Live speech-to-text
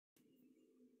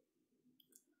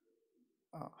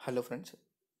Hello friends,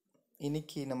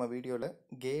 இன்னைக்கு நம்ம வீடியோவில்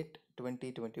கேட்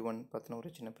 2021 பற்றின ஒரு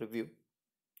சின்ன ப்ரிவ்யூ.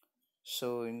 ஸோ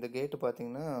இந்த கேட்டு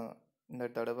பார்த்திங்கன்னா இந்த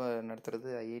தடவை நடத்துகிறது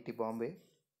ஐஐடி பாம்பே.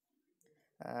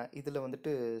 இதில்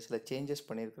வந்துட்டு சில சேஞ்சஸ்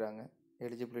பண்ணியிருக்கிறாங்க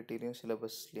எலிஜிபிலிட்டிலையும்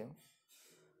சிலபஸ்லேயும்.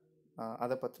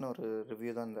 அதை பற்றின ஒரு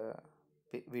ரிவ்யூ தான் இந்த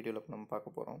வீடியோவில் நம்ம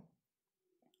பார்க்க போகிறோம்.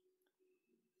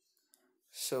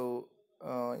 ஸோ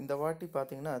இந்த வாட்டி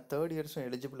பார்த்திங்கன்னா தேர்ட் இயர்ஸும்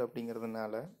எலிஜிபிள்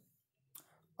அப்படிங்கிறதுனால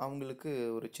அவங்களுக்கு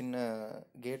ஒரு சின்ன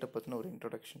கேட்டை பற்றின ஒரு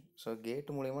இன்ட்ரொடக்ஷன். ஸோ கேட்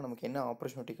மூலயமா நமக்கு என்ன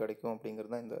ஆப்பர்ச்சுனிட்டி கிடைக்கும்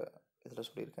அப்படிங்கிறது தான் இந்த இதில்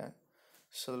சொல்லியிருக்கேன்.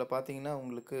 ஸோ இதில் பார்த்தீங்கன்னா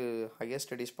உங்களுக்கு ஹையர்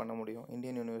ஸ்டடீஸ் பண்ண முடியும்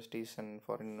Indian universities and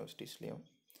foreign யூனிவர்சிட்டிஸ்லேயும்.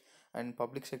 And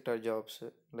public sector jobs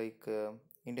like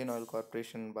Indian oil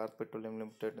corporation, Bharat petroleum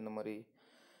limited, இந்த மாதிரி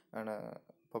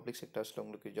பப்ளிக் செக்டர்ஸில்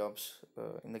உங்களுக்கு ஜாப்ஸ்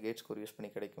இந்த கேட் ஸ்கோர் யூஸ்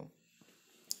பண்ணி கிடைக்கும்.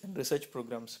 அண்ட் ரிசர்ச்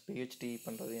ப்ரோக்ராம்ஸ், பிஹெச்டி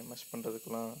பண்ணுறது, எம்எஸ்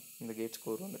பண்ணுறதுக்கெலாம் இந்த கேட்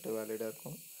ஸ்கோர் வந்துட்டு வேலிடாக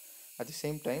இருக்கும். At the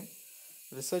same time,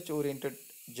 research-oriented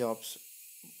jobs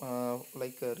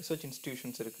like research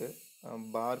institutions இருக்குது,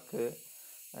 பார்க்கு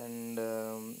அண்ட்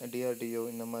டிஆர்டிஓ,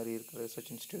 இந்த மாதிரி இருக்கிற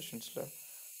ரிசர்ச் இன்ஸ்டிடியூஷன்ஸில்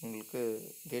உங்களுக்கு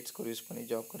கேட் ஸ்கோர் யூஸ் பண்ணி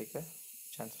ஜாப் கிடைக்க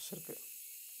சான்சஸ் இருக்குது.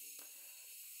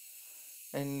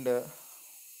 அண்ட்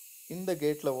இந்த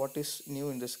கேட்டில் what is new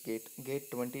in this gate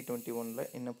 2021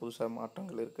 என்ன புதுசாக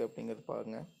மாற்றங்கள் இருக்குது அப்படிங்கிறது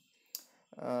பாருங்கள்.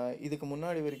 இதுக்கு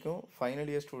முன்னாடி வரைக்கும் ஃபைனல்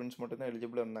இயர் ஸ்டூடெண்ட்ஸ் மட்டும்தான்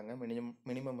எலிஜிபிளாக இருந்தாங்க,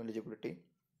 மினிமம் எலிஜிபிலிட்டி.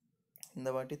 இந்த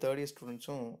வாட்டி தேர்ட் இயர்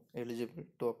ஸ்டூடெண்ட்ஸும் eligible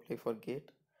to apply for cat.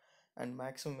 And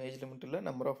maximum age limit இல்லை,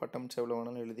 நம்பர் ஆஃப் அட்டம்ப்ட்ஸ் எவ்வளோ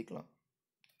வேணாலும் எழுதிக்கலாம்,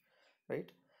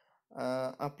 ரைட்.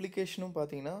 அப்ளிகேஷனும்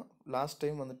பார்த்தீங்கன்னா லாஸ்ட்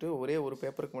டைம் வந்துட்டு ஒரே ஒரு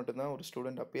பேப்பருக்கு மட்டும்தான் ஒரு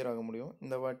ஸ்டூடெண்ட் அப்பியர் ஆக முடியும்.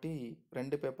 இந்த வாட்டி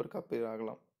 2 பேப்பருக்கு அப்பியர்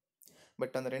ஆகலாம்.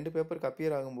 பட் அந்த 2 பேப்பருக்கு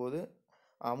அப்பியர் ஆகும்போது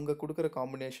அவங்க கொடுக்குற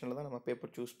காம்பினேஷனில் தான் நம்ம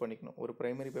பேப்பர் சூஸ் பண்ணிக்கணும். ஒரு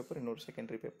ப்ரைமரி பேப்பர், இன்னொரு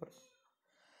செகண்டரி பேப்பர்.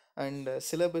 அண்ட்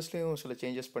சிலபஸ்லேயும் சில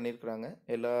சேஞ்சஸ் பண்ணியிருக்கிறாங்க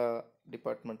எல்லா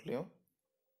டிபார்ட்மெண்ட்லேயும்.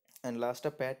 அண்ட்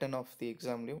லாஸ்ட்டாக பேட்டர்ன் ஆஃப் தி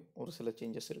எக்ஸாம்லேயும் ஒரு சில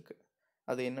சேஞ்சஸ் இருக்குது.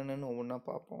 அது என்னென்னு ஒவ்வொன்றா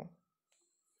பார்ப்போம்.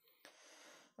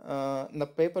 இந்த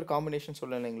பேப்பர் காம்பினேஷன்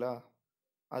சொல்ல இல்லைங்களா,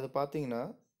 அது பார்த்தீங்கன்னா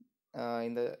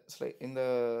இந்த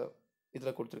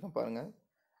இதில் கொடுத்துருக்கேன் பாருங்கள்.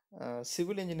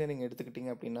 சிவில் இன்ஜினியரிங்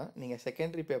எடுத்துக்கிட்டிங்க அப்படின்னா நீங்கள்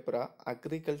secondary பேப்பராக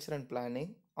agriculture and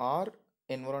planning R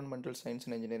environmental science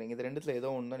and engineering, இது ரெண்டுத்தில் ஏதோ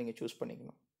ஒன்று தான் நீங்கள் சூஸ்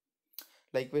பண்ணிக்கணும்.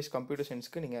 லைக்வைஸ் கம்ப்யூட்டர்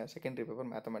சயின்ஸ்க்கு நீங்கள் செகண்டரி பேப்பர்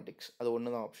மேத்தமெட்டிக்ஸ், அது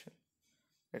ஒன்று தான் ஆப்ஷன்,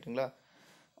 ரைட்டுங்களா.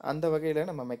 அந்த வகையில்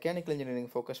நம்ம மெக்கானிக்கல் இன்ஜினியரிங்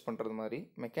ஃபோக்கஸ் பண்ணுறது மாதிரி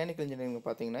மெக்கானிக்கல் இன்ஜினியரிங்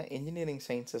பார்த்தீங்கன்னா இன்ஜினியரிங்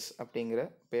சயின்சஸ் அப்படிங்கிற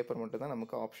பேப்பர் மட்டும் தான்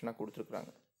நமக்கு ஆப்ஷனாக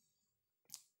கொடுத்துருக்குறாங்க.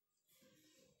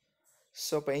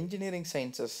 ஸோ இப்போ இன்ஜினியரிங்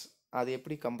சயின்சஸ் அது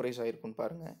எப்படி கம்ப்ரைஸ் ஆகிருக்குன்னு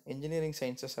பாருங்கள். இன்ஜினியரிங்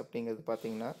சயின்சஸ் அப்படிங்கிறது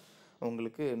பார்த்தீங்கன்னா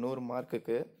உங்களுக்கு 100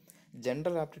 மார்க்குக்கு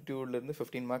ஜென்ரல் ஆப்டிடியூட்லேருந்து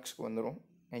 15 மார்க்ஸ்க்கு வந்துடும்,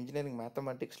 இன்ஜினியரிங்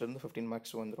மேத்தமெட்டிக்ஸ்லேருந்து 15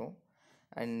 மார்க்ஸ் வந்துடும்.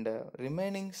 அண்ட்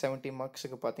ரிமைனிங் 70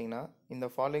 மார்க்ஸுக்கு பார்த்தீங்கன்னா இந்த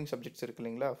ஃபாலோயிங் சப்ஜெக்ட்ஸ் இருக்குது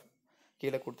இல்லைங்களா,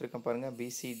 கீழே கொடுத்துருக்கேன் பாருங்கள்,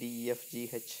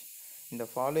 பிசிடிஇஎஃப்ஜிஹெச். இந்த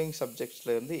ஃபாலோயிங்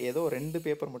சப்ஜெக்ட்ஸ்லேருந்து ஏதோ 2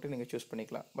 பேப்பர் மட்டும் நீங்கள் சூஸ்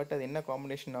பண்ணிக்கலாம். பட் அது என்ன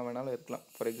காம்பினேஷனாக வேணாலும் இருக்கலாம்.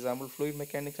 For example fluid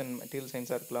mechanics and material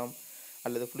சயின்ஸாக இருக்கலாம்,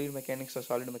 அல்லது ஃப்ளூயிட் மெக்கானிக்ஸ் ஆர்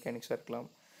சாலிட் மெக்கானிக்ஸாக இருக்கலாம்.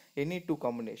 Any 2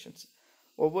 combinations.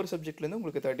 ஒவ்வொரு சப்ஜெக்ட்லேருந்து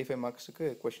உங்களுக்கு 35 மார்க்ஸுக்கு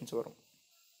கொஷின்ஸ் வரும்.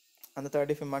 அந்த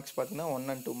 35 மார்க்ஸ் பார்த்தீங்கன்னா 1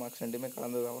 and 2 மார்க்ஸ் ரெண்டுமே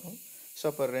கலந்து தான் வரும். ஸோ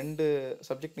அப்போ 2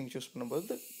 சப்ஜெக்ட் நீங்கள் சூஸ்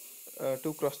பண்ணும்போது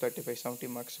 2x35 70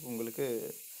 மார்க்ஸுக்கு உங்களுக்கு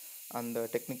அந்த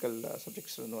டெக்னிக்கல்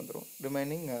சப்ஜெக்ட்ஸ்லேருந்து வந்துடும்.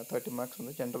 ரிமைனிங் 30 மார்க்ஸ்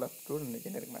வந்து general aptitude and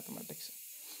engineering mathematics.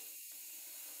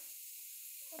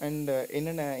 And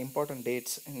என்னென்ன இம்பார்ட்டன்ட்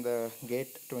டேட்ஸ் இந்த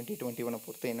கேட் 2021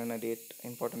 பொறுத்து என்னென்ன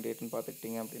இம்பார்ட்டன்ட் டேட்னு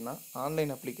பார்த்துக்கிட்டிங்க அப்படின்னா,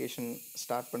 ஆன்லைன் அப்ளிகேஷன்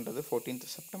ஸ்டார்ட் பண்ணுறது 14th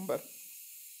செப்டம்பர்.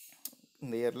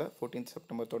 இந்த இயரில் 14th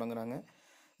செப்டம்பர் தொடங்குறாங்க.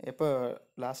 எப்போ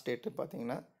லாஸ்ட் டேட்டு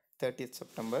பார்த்தீங்கன்னா 30th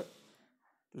September.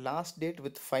 Last date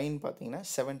with fine பார்த்தீங்கன்னா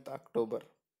 7th October.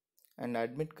 And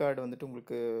admit card வந்துட்டு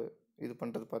உங்களுக்கு இது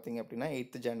பண்ணுறது பார்த்தீங்க அப்படின்னா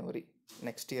 8th ஜனவரி,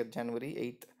 நெக்ஸ்ட் இயர் ஜனவரி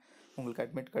 8th உங்களுக்கு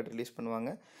அட்மிட் கார்டு ரிலீஸ் பண்ணுவாங்க.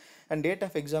 அண்ட் டேட்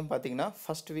ஆஃப் எக்ஸாம் பார்த்தீங்கன்னா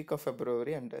first week of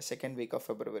February and second week of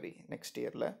February next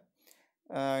இயரில்.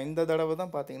 இந்த தடவை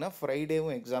தான் பார்த்தீங்கன்னா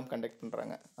ஃப்ரைடேவும் எக்ஸாம் கண்டக்ட்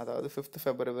பண்ணுறாங்க. அதாவது 5th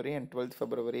February and 12th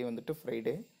February வந்துட்டு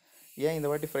ஃப்ரைடே. ஏன் இந்த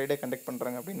வாட்டி ஃப்ரைடே கண்டக்ட்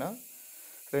பண்ணுறாங்க அப்படின்னா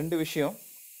 2 விஷயம்.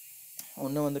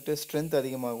 ஒன்று வந்துட்டு ஸ்ட்ரென்த்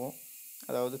அதிகமாகும்,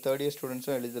 அதாவது தேர்ட் இயர்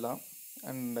ஸ்டூடெண்ட்ஸும் எழுதலாம்.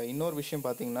 அண்ட் இன்னொரு விஷயம்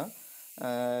பார்த்தீங்கன்னா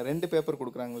 2 பேப்பர்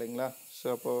கொடுக்குறாங்க இல்லைங்களா, ஸோ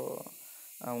அப்போது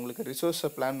அவங்களுக்கு ரிசோர்ஸை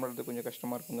பிளான் பண்ணுறது கொஞ்சம்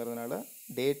கஷ்டமாக இருக்குங்கிறதுனால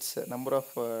டேட்ஸ், நம்பர்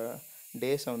ஆஃப்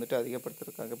டேஸை வந்துட்டு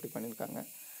அதிகப்படுத்துறதுக்காக இப்படி பண்ணியிருக்காங்க.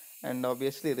 அண்ட்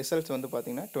ஆப்வியஸ்லி ரிசல்ட்ஸ் வந்து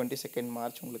பார்த்திங்கன்னா 22nd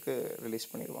மார்ச் உங்களுக்கு ரிலீஸ்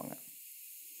பண்ணிடுவாங்க.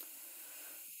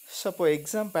 ஸோ அப்போ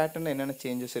எக்ஸாம் பேட்டர்னில் என்னென்ன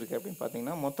சேஞ்சஸ் இருக்குது அப்படின்னு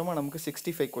பார்த்தீங்கன்னா, மொத்தமாக நமக்கு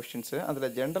 65 கொஷின்ஸு,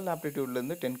 அதில் ஜென்ரல்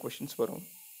ஆப்டிடியூட்லேருந்து 10 கொஷின்ஸ் வரும்.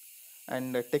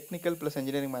 And technical plus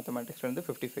engineering மேத்தமெட்டிக்ஸ்லேருந்து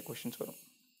 55 questions வரும்.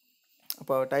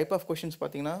 அப்போ டைப் ஆஃப் கொஷின்ஸ்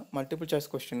பார்த்தீங்கன்னா multiple choice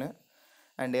question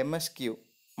and எம்எஸ்கியூ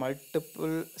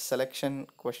multiple selection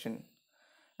question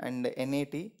and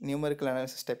NAT numerical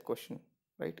analysis type question,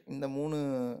 right. இந்த 3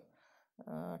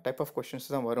 டைப் ஆஃப்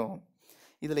கொஷின்ஸ் தான் வரும்.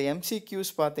 இதில்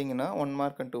எம்சிக்யூஸ் பார்த்தீங்கன்னா 1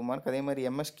 மார்க் அண்ட் 2 மார்க், அதே மாதிரி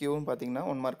எம்எஸ்கியூன்னு பார்த்தீங்கன்னா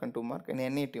 1 mark and 2 mark,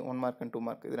 NAT 1 mark and 2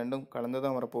 mark, இது ரெண்டும் கலந்து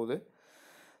தான் வரப்போகுது.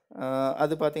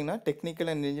 அது பார்த்தீங்கன்னா டெக்னிக்கல்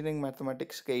அண்ட் இன்ஜினியரிங்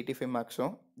மேத்தமெட்டிக்ஸ்க்கு 85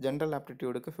 மார்க்ஸும் ஜென்ரல்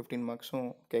ஆப்டிடியூடுக்கு 15 மார்க்ஸும்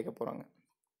கேட்க போகிறாங்க,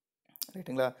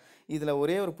 ரைட்டுங்களா. இதில்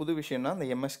ஒரே ஒரு புது விஷயம்னா அந்த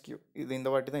எம்எஸ்கியூ, இது இந்த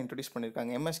வாட்டி தான் இன்ட்ரடியூஸ்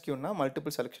பண்ணியிருக்காங்க. எம்எஸ்கியூனா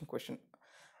மல்டிபிள் செலெக்ஷன் கொஷின்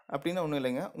அப்படின்னா ஒன்றும்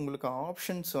இல்லைங்க, உங்களுக்கு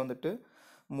ஆப்ஷன்ஸ் வந்துட்டு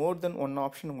மோர் தென் 1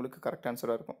 ஆப்ஷன் உங்களுக்கு கரெக்ட்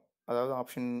ஆன்சராக இருக்கும். அதாவது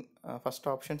option first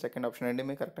option second option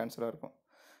ரெண்டுமே கரெக்ட் ஆன்சராக இருக்கும்.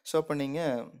 ஸோ அப்போ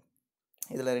நீங்கள்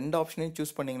இதில் 2 ஆப்ஷனையும்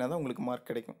சூஸ் பண்ணிங்கன்னா தான் உங்களுக்கு மார்க்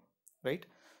கிடைக்கும், ரைட்.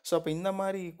 ஸோ அப்போ இந்த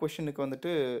மாதிரி கொஷினுக்கு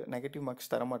வந்துட்டு நெகட்டிவ்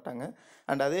மார்க்ஸ் தர மாட்டாங்க.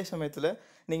 அண்ட் அதே சமயத்தில்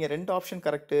நீங்கள் 2 ஆப்ஷன்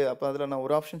கரெக்டு, அப்போ அதில் நான்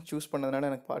ஒரு ஆப்ஷன் சூஸ் பண்ணதுனால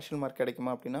எனக்கு பார்ஷியல் மார்க்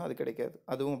கிடைக்குமா அப்படின்னா அது கிடைக்காது,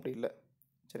 அதுவும் அப்படி இல்லை,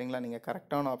 சரிங்களா. நீங்கள்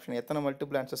கரெக்டான ஆப்ஷன் எத்தனை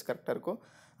மல்டிபிள் ஆன்சர்ஸ் கரெக்டாக இருக்கோ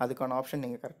அதுக்கான ஆப்ஷன்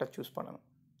நீங்கள் கரெக்டாக சூஸ் பண்ணணும்,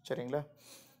 சரிங்களா.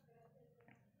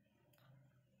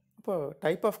 இப்போ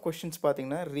டைப் ஆஃப் கொஷின்ஸ்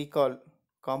பார்த்தீங்கன்னா recall,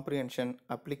 comprehension,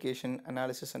 application,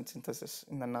 analysis and synthesis,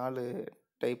 இந்த 4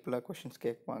 டைப்பில் கொஷின்ஸ்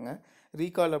கேட்பாங்க.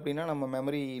 ரீகால் அப்படின்னா நம்ம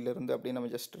மெமரியிலேருந்து அப்படியே நம்ம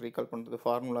ஜஸ்ட் ரீகால் பண்ணுறது,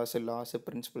 ஃபார்முலாஸு, லாஸு,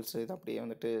 பிரின்சிபல்ஸு, இது அப்படியே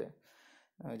வந்துட்டு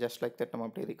ஜஸ்ட் லைக் தட் நம்ம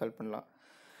அப்படியே ரீகால் பண்ணலாம்.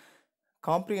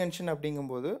 காம்ப்ரிஹென்ஷன்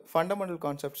அப்படிங்கும்போது ஃபண்டமெண்டல்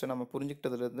கான்செப்ட்ஸை நம்ம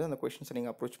புரிஞ்சுக்கிட்டதுலேருந்து அந்த கொஷின்ஸை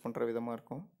நீங்கள் அப்ரோச் பண்ணுற விதமாக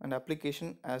இருக்கும். And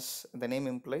application as the name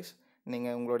implies,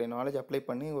 நீங்கள் உங்களுடைய நாலேஜ் அப்ளை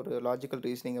பண்ணி ஒரு லாஜிக்கல்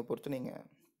ரீசனிங்கை பொறுத்து நீங்கள்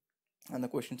அந்த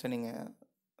கொஷின்ஸை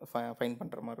நீங்கள் ஃபைன்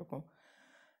பண்ணுற மாதிரி இருக்கும்.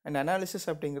 அண்ட் அனாலிசிஸ்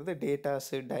அப்படிங்கிறது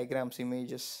டேட்டாஸு, டயக்ராம்ஸ்,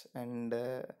 இமேஜஸ் அண்டு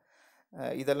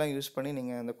இதெல்லாம் யூஸ் பண்ணி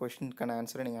நீங்கள் அந்த கொஷினுக்கான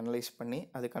ஆன்சரை நீங்கள் அனலைஸ் பண்ணி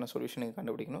அதுக்கான சொல்யூஷன் நீங்கள்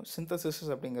கண்டுபிடிக்கணும். சிந்தசிஸ்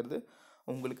அப்படிங்கிறது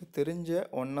உங்களுக்கு தெரிஞ்ச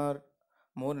 1 ஆர்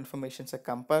மோர் இன்ஃபர்மேஷன்ஸை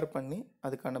கம்பேர் பண்ணி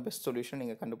அதுக்கான பெஸ்ட் சொல்யூஷன்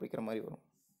நீங்கள் கண்டுபிடிக்கிற மாதிரி வரும்.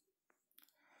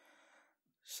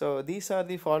 So these are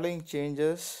the following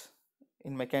changes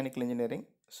in mechanical engineering.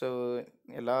 So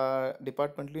எல்லா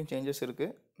டிபார்ட்மெண்ட்லேயும் சேஞ்சஸ்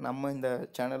இருக்குது. நம்ம இந்த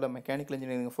சேனலில் மெக்கானிக்கல்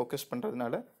இன்ஜினியரிங் ஃபோக்கஸ்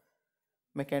பண்ணுறதுனால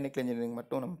மெக்கானிக்கல் இன்ஜினியரிங்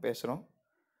மட்டும் நம்ம பேசுகிறோம்.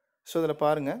 ஸோ இதில்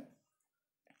பாருங்கள்,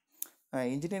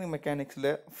 இன்ஜினியரிங் மெக்கானிக்ஸில்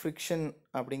ஃப்ரிக்ஷன்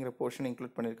அப்படிங்கிற போர்ஷன்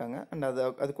இன்க்ளூட் பண்ணியிருக்காங்க. அண்ட்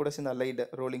அது கூட சேர்ந்து allied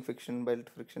rolling friction,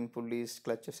 belt friction, pulleys,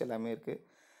 clutches எல்லாமே இருக்குது.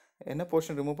 என்ன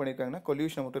போர்ஷன் ரிமூவ் பண்ணியிருக்காங்கன்னா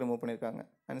கொல்யூஷனை மட்டும் ரிமூவ் பண்ணியிருக்காங்க.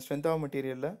 அண்ட் ஸ்ட்ரென்த் ஆஃப்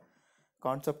மெட்டீரியலில்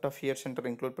concept of here centre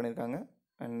include பண்ணியிருக்காங்க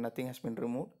and nothing has been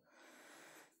remove.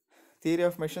 Theory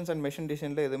of machines and machine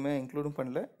டிசைனில் எதுவுமே இன்க்ளூடும்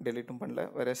பண்ணல, டெலிட்டும் பண்ணல.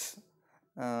 Versus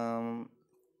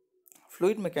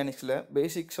fluid மெக்கானிக்ஸில்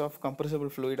basics of compressible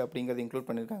fluid அப்படிங்கிறது இன்க்ளூட்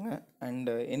பண்ணியிருக்காங்க. அண்ட்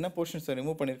என்ன போர்ஷன்ஸை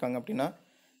ரிமூவ் பண்ணியிருக்காங்க அப்படின்னா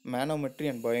மேனோமெட்ரி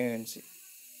அண்ட் பயோஎன்சி.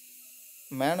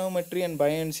 மேனோமெட்ரி அண்ட்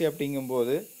பயோஎன்சி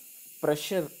அப்படிங்கும்போது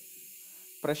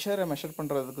ப்ரெஷரை மெஷர்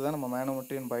பண்ணுறதுக்கு தான் நம்ம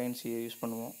மேனோமெட்ரி அண்ட் பயோஎன்சியை யூஸ்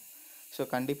பண்ணுவோம். ஸோ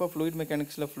கண்டிப்பாக ஃப்ளூயிட்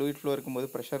மெக்கானிக்ஸில் ஃப்ளூயிட் ஃப்ளோ இருக்கும்போது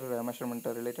ப்ரெஷர்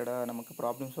மெஷர்மெண்ட்டை ரிலேட்டடாக நமக்கு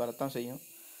ப்ராப்ளம்ஸ் வரத்தான் செய்யும்.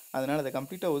 அதனால் அதை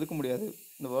கம்ப்ளீட்டாக ஒதுக்க முடியாது,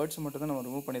 இந்த வேர்ட்ஸை மட்டும் தான் நம்ம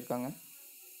ரிமூவ் பண்ணியிருக்காங்க.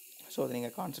 ஸோ அதை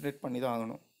நீங்கள் கான்சன்ட்ரேட் பண்ணி தான்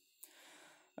ஆகணும்.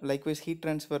 லைக்வைஸ் ஹீட்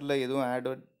ட்ரான்ஸ்ஃபரில் எதுவும் ஆட்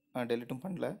டெலிட்டும்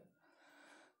பண்ணல.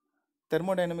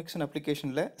 தெர்மோடைனமிக்ஸ் அண்ட்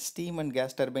அப்ளிகேஷனில் ஸ்டீம் அண்ட்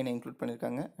கேஸ் டர்பைனை இன்க்ளூட்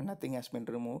பண்ணியிருக்காங்க. Nothing has been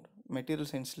remove. Material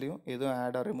சயின்ஸ்லேயும் எதுவும்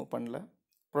ஆடாக ரிமூவ் பண்ணல.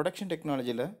 ப்ரொடக்ஷன்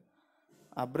டெக்னாலஜியில்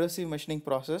abrasive machining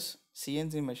process,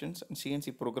 CNC machines and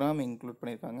CNC program include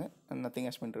பண்ணியிருக்காங்க. And nothing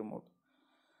has been remove.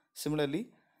 Similarly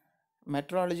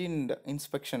metrology and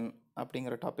inspection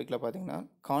அப்படிங்கிற டாப்பிக்கில் பார்த்தீங்கன்னா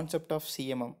கான்செப்ட் ஆஃப்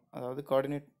சிஎம்எம், அதாவது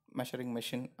கோஆர்டினேட் மெஷரிங்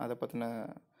மெஷின், அதை பற்றின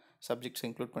சப்ஜெக்ட்ஸ்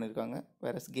இன்க்ளூட் பண்ணியிருக்காங்க.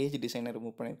 வேறு கேஜ் டிசைனை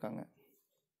ரிமூவ் பண்ணியிருக்காங்க.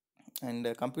 And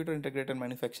computer integrated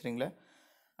மேனுஃபேக்சரிங்கில்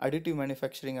additive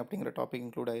manufacturing அப்படிங்கிற டாபிக்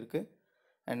இன்க்ளூட் ஆகிருக்கு.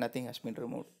 And nothing has been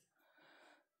remove.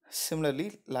 Similarly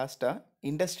லாஸ்ட்டாக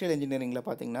இண்டஸ்ட்ரியல் இன்ஜினியரிங்கில்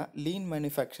பார்த்தீங்கன்னா லீன்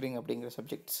மேனுஃபேக்சரிங் அப்படிங்கிற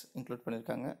சப்ஜெக்ட்ஸ் இன்க்ளூட்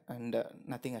பண்ணியிருக்காங்க. And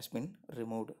nothing has been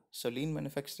removed. So lean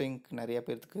மேனுஃபேக்சரிங்க்கு நிறைய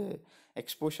பேர்த்துக்கு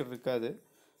எக்ஸ்போஷர் இருக்காது,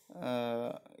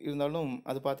 இருந்தாலும்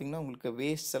அது பார்த்திங்கன்னா உங்களுக்கு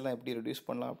வேஸ்ட்ஸ் எல்லாம் எப்படி ரெடியூஸ்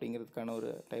பண்ணலாம் அப்படிங்கிறதுக்கான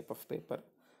ஒரு டைப் ஆஃப் பேப்பர்,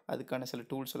 அதுக்கான சில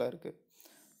டூல்ஸ் எல்லாம் இருக்குது.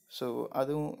 ஸோ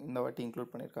அதுவும் இந்த வாட்டி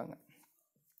இன்க்ளூட் பண்ணியிருக்காங்க.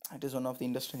 It is one of the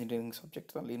industrial engineering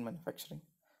subject தான் லீன் மேனுஃபேக்சரிங்.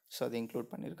 ஸோ அதை இன்க்ளூட்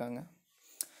பண்ணியிருக்காங்க.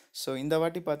 ஸோ இந்த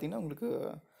வாட்டி பார்த்திங்கன்னா உங்களுக்கு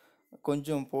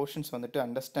கொஞ்சம் போர்ஷன்ஸ் வந்துட்டு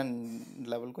அண்டர்ஸ்டாண்ட்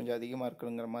லெவல் கொஞ்சம் அதிகமாக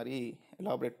இருக்குங்கிற மாதிரி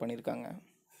எலாபரேட் பண்ணியிருக்காங்க.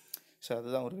 ஸோ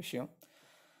அதுதான் ஒரு விஷயம்.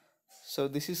 So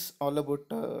this is all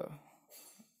about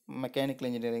mechanical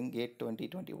engineering gate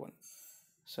 2021.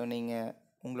 So நீங்கள்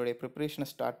உங்களுடைய ப்ரிப்ரேஷனை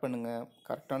ஸ்டார்ட் பண்ணுங்கள்,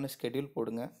 கரெக்டான ஸ்கெடியூல்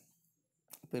போடுங்க.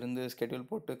 இப்போ இருந்து ஸ்கெடியூல்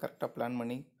போட்டு கரெக்டாக பிளான்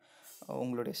பண்ணி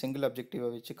உங்களுடைய சிங்கிள் அப்ஜெக்டிவை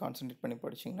வச்சு கான்சன்ட்ரேட் பண்ணி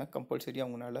படிச்சிங்கன்னா கம்பல்சரியாக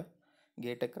உங்களால்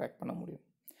கேட்டை கிராக் பண்ண முடியும்.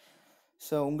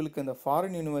 ஸோ உங்களுக்கு இந்த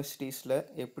ஃபாரின் யூனிவர்சிட்டிஸில்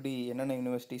எப்படி என்னென்ன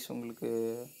யூனிவர்சிட்டிஸ் உங்களுக்கு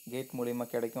கேட் மூலயமா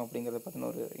கிடைக்கும் அப்படிங்கிறத பற்றின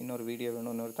இன்னொரு வீடியோ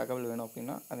வேணும், இன்னொரு தகவல் வேணும்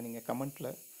அப்படின்னா அதை நீங்கள் கமெண்ட்டில்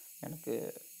எனக்கு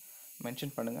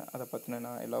மென்ஷன் பண்ணுங்கள். அதை பற்றின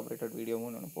நான் எலாபரேட்டட்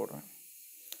வீடியோவும் நான் போடுறேன்.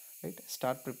 Right,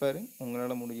 start preparing.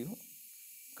 உங்களால் முடியும்,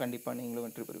 கண்டிப்பாக நீங்களும்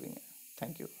வெற்றி பெறுவீங்க.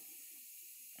 தேங்க்யூ.